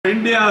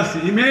India's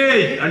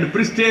image and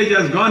prestige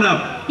has gone up.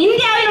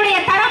 இந்தியாவினுடைய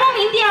தரமும்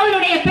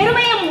இந்தியாவினுடைய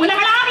பெருமையும்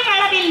உலகளாவிய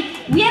அளவில்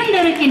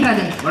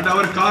உயர்ந்திருக்கின்றது. But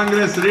our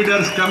Congress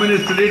leaders,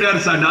 communist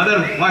leaders and other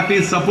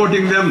parties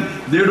supporting them,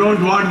 they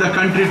don't want the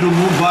country to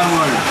move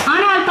forward.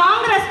 ஆனால்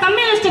Congress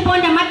communist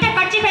போன்ற மற்ற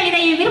கட்சிகள்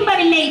இதை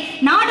விரும்பவில்லை.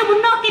 நாடு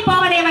முன்னோக்கி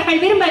போவதை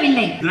அவர்கள்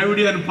விரும்பவில்லை.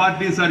 Dravidian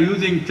parties are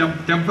using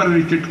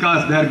temporary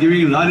chitkas. They are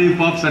giving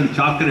lollipops and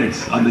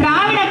chocolates.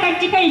 திராவிட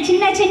கட்சிகள்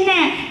சின்ன சின்ன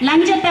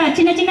லஞ்சத்தை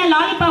சின்ன சின்ன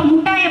லாலிபாப்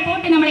முட்டாயை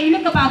போட்டு நம்மளை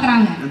இழுக்க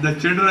பார்க்கறாங்க. The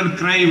children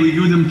cry, we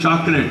give them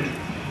chocolate.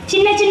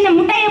 சின்ன சின்ன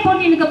முட்டாயை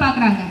போட்டு இழுக்க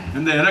பார்க்கறாங்க.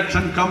 When the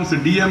election comes,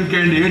 DMK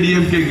and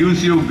ADMK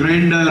gives you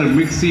grinder,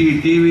 mixie,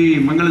 TV,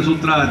 Mangala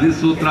Sutra, this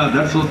Sutra,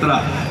 that Sutra.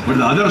 But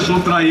the other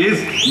Sutra is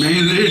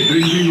mainly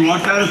drinking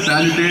water,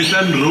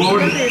 sanitation,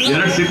 road,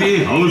 electricity,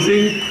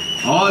 housing.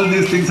 All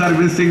these things are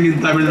missing in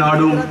Tamil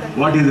Nadu.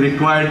 What is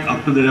required up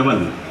to the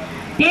level?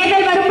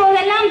 தேர்தல்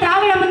வரும்போதெல்லாம்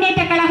திராவிட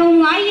முன்னேற்ற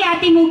கழகமும்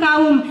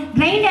அதிமுகவும்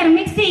grinder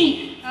mixie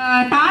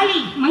தாலி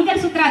மங்கல்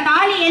சூத்ரா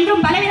தாலி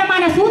என்றும்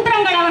பலவிதமான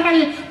சூத்திரங்கள் அவர்கள்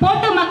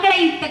போட்டு மக்களை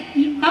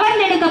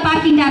கவர்ந்தெடுக்க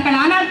பார்க்கின்றார்கள்.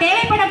 ஆனால்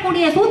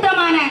தேவைப்படக்கூடிய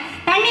சூத்திரமான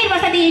தண்ணீர்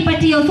வசதியை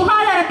பற்றியோ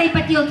சுகாதாரத்தை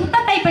பற்றியோ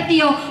சுத்தத்தை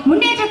பற்றியோ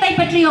முன்னேற்றத்தை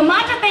பற்றியோ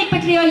மாற்றத்தை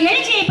பற்றியோ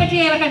எழுச்சியை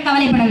பற்றியோ இவர்கள்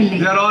கவலைப்படவில்லை.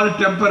 They are all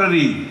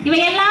temporary.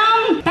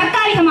 இவையெல்லாம்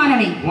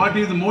தற்காலிகமானவை. What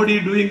is Modi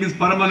doing is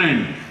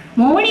permanent.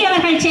 Modi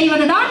அவர்கள்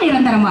செய்வதுதான்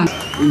நிரந்தரமானது.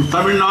 In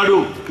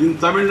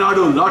Tamil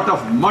Nadu, lot of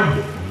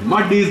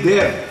mud is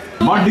there.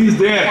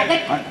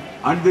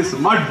 And this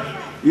mud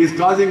is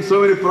causing so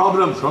many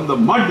problems. From the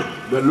mud,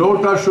 the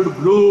lotus should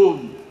bloom.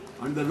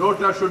 And the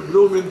lotus should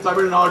bloom in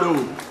Tamil Nadu.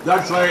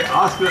 That's why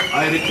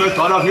I request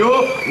all of you,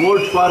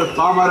 vote for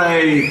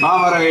Thamarai.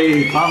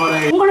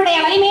 உங்களுடைய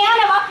வலிமையான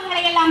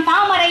வாக்குகளை எல்லாம்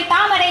தாமரை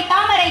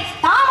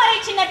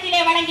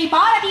சின்னத்திலே வழங்கி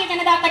பாரதிய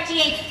ஜனதா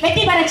கட்சியை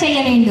வெற்றி பெற செய்ய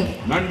வேண்டும்.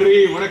 நன்றி,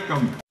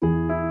 வணக்கம்.